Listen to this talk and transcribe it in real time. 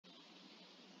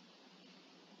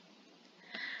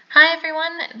Hi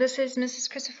everyone, this is Mrs.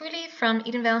 Crisafulli from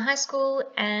Edenvale High School,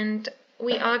 and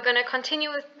we are going to continue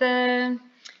with the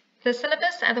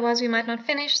syllabus, otherwise we might not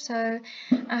finish, so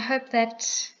I hope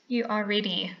that you are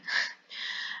ready.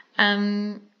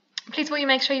 Please will you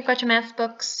make sure you've got your maths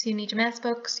books. You need your maths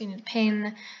books, you need a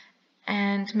pen,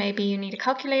 and maybe you need a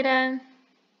calculator,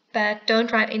 but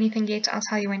don't write anything yet. I'll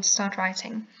tell you when to start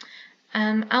writing.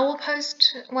 I will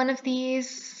post one of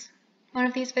these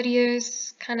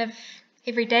videos kind of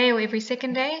every day or every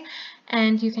second day,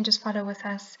 and you can just follow with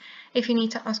us. If you need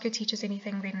to ask your teachers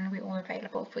anything, then we're all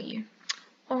available for you.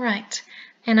 All right,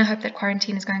 and I hope that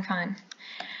quarantine is going fine.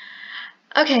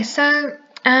 Okay, so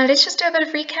let's just do a bit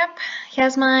of recap.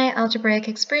 Here's my algebraic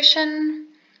expression.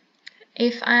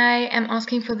 If I am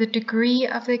asking for the degree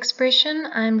of the expression,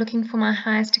 I'm looking for my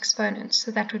highest exponent, so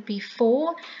that would be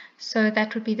 4. So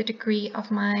that would be the degree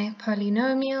of my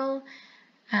polynomial.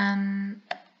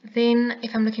 Then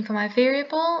if I'm looking for my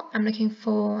variable, I'm looking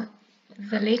for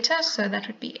the letter, so that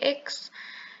would be x.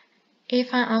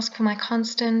 If I ask for my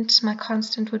constant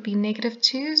would be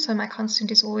 -2, so my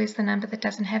constant is always the number that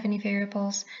doesn't have any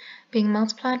variables being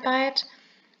multiplied by it.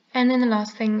 And then the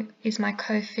last thing is my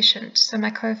coefficient. So my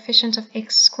coefficient of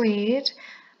x squared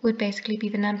would basically be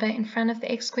the number in front of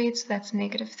the x squared, so that's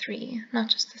 -3. Not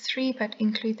just the 3, but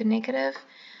include the negative.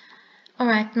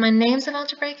 Alright, my names of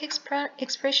algebraic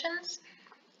expressions.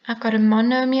 I've got a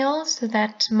monomial, so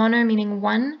that mono meaning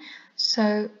 1.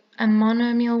 So a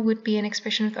monomial would be an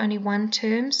expression with only one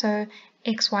term, so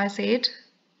x, y, z.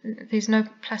 There's no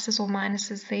pluses or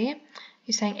minuses there.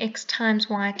 You're saying x times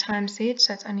y times z,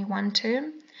 so it's only one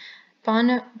term.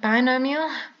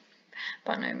 Binomial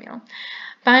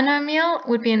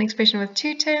would be an expression with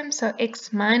two terms, so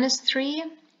x minus 3.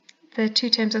 The two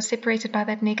terms are separated by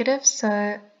that negative,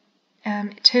 so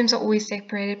terms are always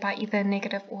separated by either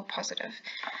negative or positive.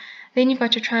 Then you've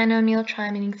got your trinomial, tri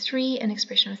meaning 3, an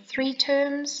expression with 3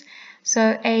 terms.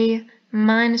 So a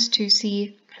minus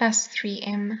 2c plus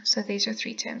 3m. So these are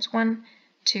 3 terms. 1,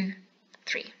 2,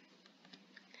 3.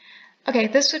 Okay,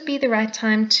 this would be the right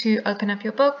time to open up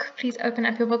your book. Please open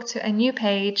up your book to a new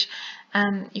page.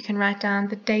 You can write down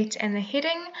the date and the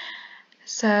heading.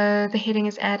 So the heading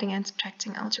is adding and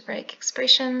subtracting algebraic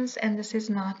expressions, and this is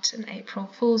not an April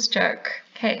Fool's joke.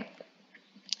 Okay,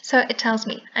 so it tells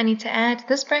me I need to add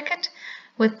this bracket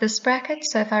with this bracket.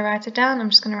 So if I write it down, I'm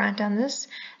just going to write down this,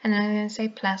 and then I'm going to say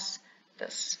plus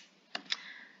this.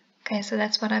 Okay, so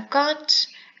that's what I've got.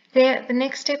 There, the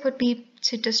next step would be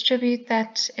to distribute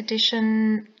that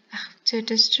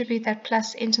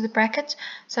plus into the bracket.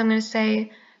 So I'm going to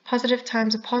say positive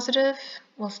times a positive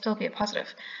will still be a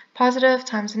positive. Positive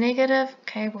times a negative,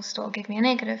 okay, will still give me a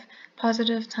negative.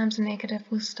 Positive times a negative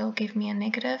will still give me a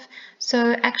negative.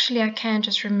 So actually I can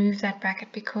just remove that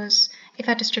bracket, because if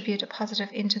I distribute a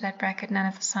positive into that bracket, none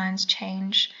of the signs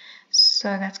change.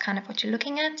 So that's kind of what you're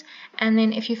looking at. And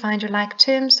then if you find your like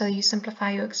terms, so you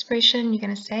simplify your expression, you're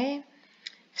going to say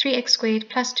 3x squared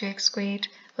plus 2x squared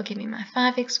will give me my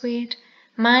 5x squared,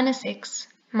 minus x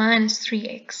minus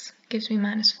 3x gives me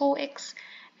minus 4x,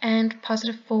 and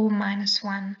positive 4 minus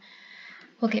 1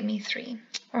 will give me 3.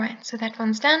 Alright, so that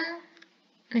one's done.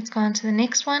 Let's go on to the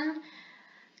next one.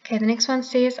 Okay, the next one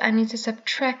says I need to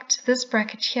subtract this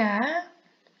bracket here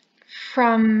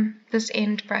from this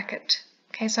end bracket.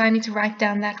 Okay, so I need to write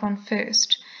down that one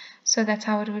first. So that's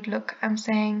how it would look. I'm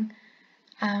saying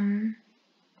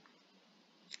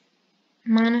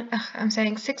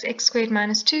 6x squared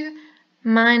minus 2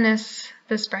 minus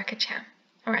this bracket here.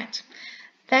 Alright,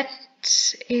 that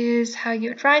is how you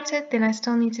would write it. Then I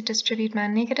still need to distribute my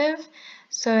negative.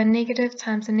 So a negative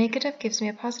times a negative gives me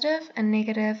a positive. A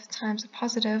negative times a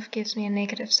positive gives me a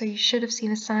negative. So you should have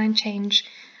seen a sign change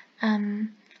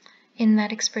in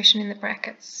that expression in the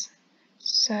brackets.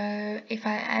 So if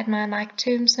I add my like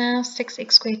terms now,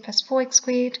 6x squared plus 4x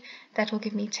squared, that will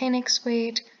give me 10x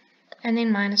squared. And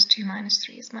then minus 2 minus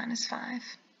 3 is minus 5.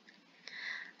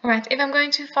 Alright, if I'm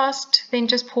going too fast, then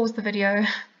just pause the video.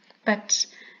 But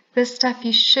this stuff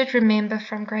you should remember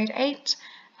from grade 8.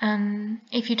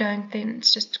 If you don't, then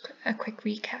it's just a quick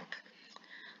recap.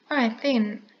 Alright,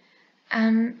 then,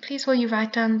 please will you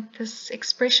write down this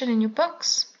expression in your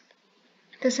books.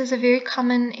 This is a very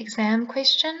common exam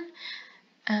question.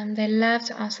 They love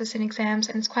to ask this in exams,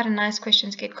 and it's quite a nice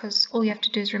question to get, because all you have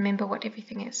to do is remember what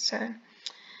everything is. So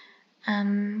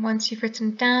once you've written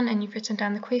it down and you've written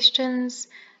down the questions,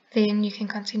 then you can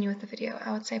continue with the video.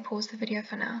 I would say pause the video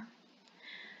for now.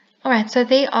 Alright, so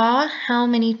there are how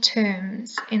many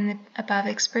terms in the above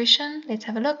expression? Let's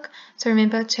have a look. So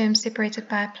remember, terms separated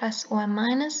by a plus or a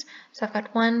minus. So I've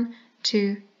got 1,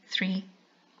 2, 3,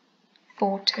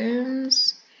 4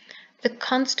 terms. the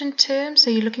constant term, so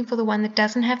you're looking for the one that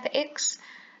doesn't have the x,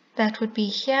 that would be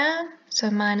here, so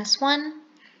 -1.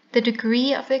 The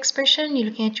degree of the expression, you're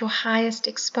looking at your highest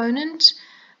exponent,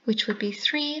 which would be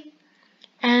 3.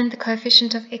 And the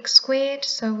coefficient of x squared,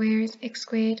 so where is x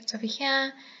squared? It's over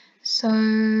here. So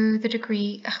the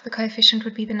degree, the coefficient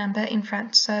would be the number in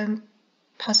front, so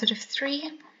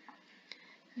 +3.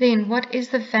 Then what is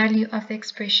the value of the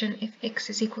expression if x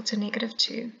is equal to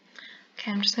 -2?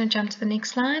 Okay, I'm just going to jump to the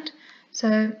next slide.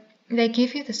 So they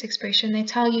give you this expression, they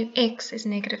tell you x is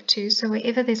 -2, so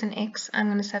wherever there's an x, I'm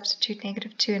going to substitute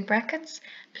 -2 in brackets.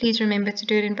 Please remember to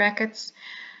do it in brackets.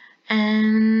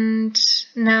 And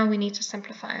now we need to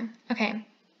simplify. Okay,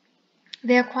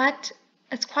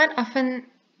 it's quite often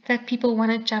that people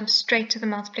want to jump straight to the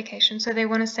multiplication. So they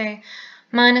want to say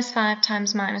 -5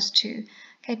 times -2.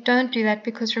 Okay, don't do that,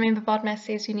 because remember BODMAS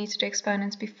says you need to do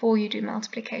exponents before you do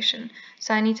multiplication.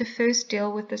 So I need to first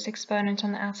deal with this exponent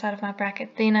on the outside of my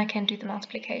bracket, then I can do the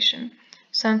multiplication.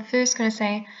 So I'm first going to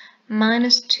say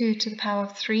 -2 to the power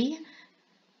of 3,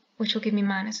 which will give me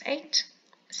 -8.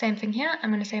 Same thing here, I'm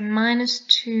going to say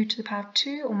 -2 to the power of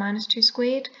 2, or -2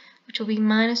 squared, which will be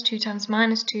 -2 times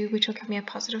 -2, which will give me a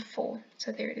 +4.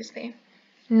 So there it is there.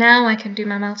 Now I can do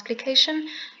my multiplication.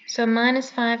 So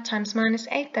 -5 times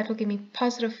 -8, that will give me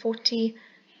 +40.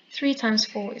 3 times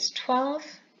 4 is 12.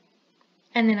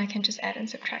 And then I can just add and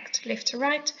subtract left to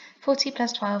right. 40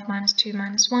 plus 12 minus 2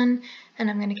 minus 1. And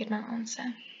I'm going to get my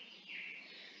answer.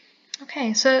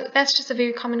 Okay, so that's just a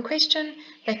very common question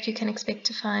that you can expect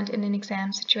to find in an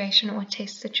exam situation or a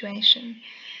test situation.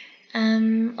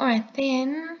 Alright,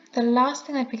 then the last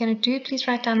thing that we're going to do, please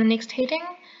write down the next heading.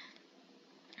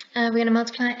 We're going to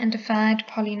multiply and divide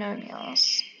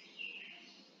polynomials.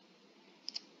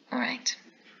 Alright.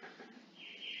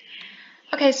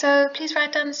 Okay, so please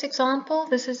write down this example.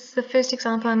 This is the first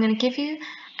example I'm going to give you,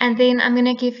 and then I'm going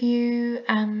to give you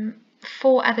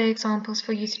 4 other examples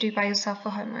for you to do by yourself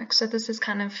for homework. So this is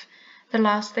kind of the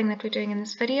last thing that we're doing in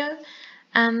this video.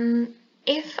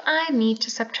 If I need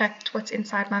to subtract what's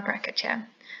inside my bracket here,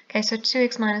 okay, so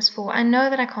 2x minus 4, I know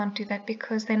that I can't do that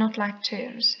because they're not like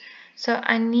terms. So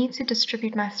I need to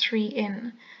distribute my 3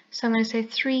 in. So I'm going to say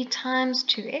 3 times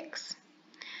 2x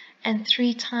and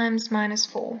 3 times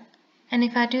 -4. And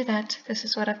if I do that, this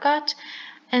is what I've got.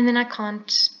 And then I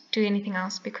can't do anything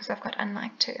else because I've got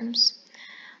unlike terms.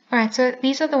 Alright, so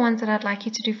these are the ones that I'd like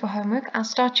you to do for homework. I'll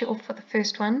start you off for the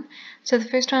first one. So the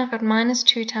first one, I've got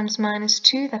 -2 times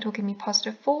 -2, that will give me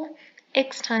 +4.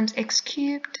 X times x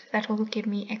cubed, that will give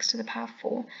me x to the power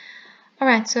 4.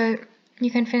 Alright, so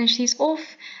you can finish these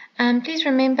off. Please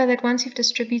remember that once you've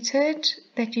distributed,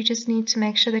 that you just need to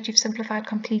make sure that you've simplified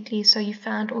completely, so you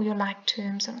found all your like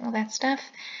terms and all that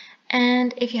stuff.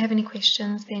 And if you have any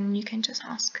questions, then you can just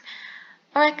ask.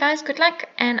 Alright guys, good luck,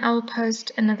 and I will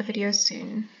post another video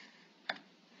soon.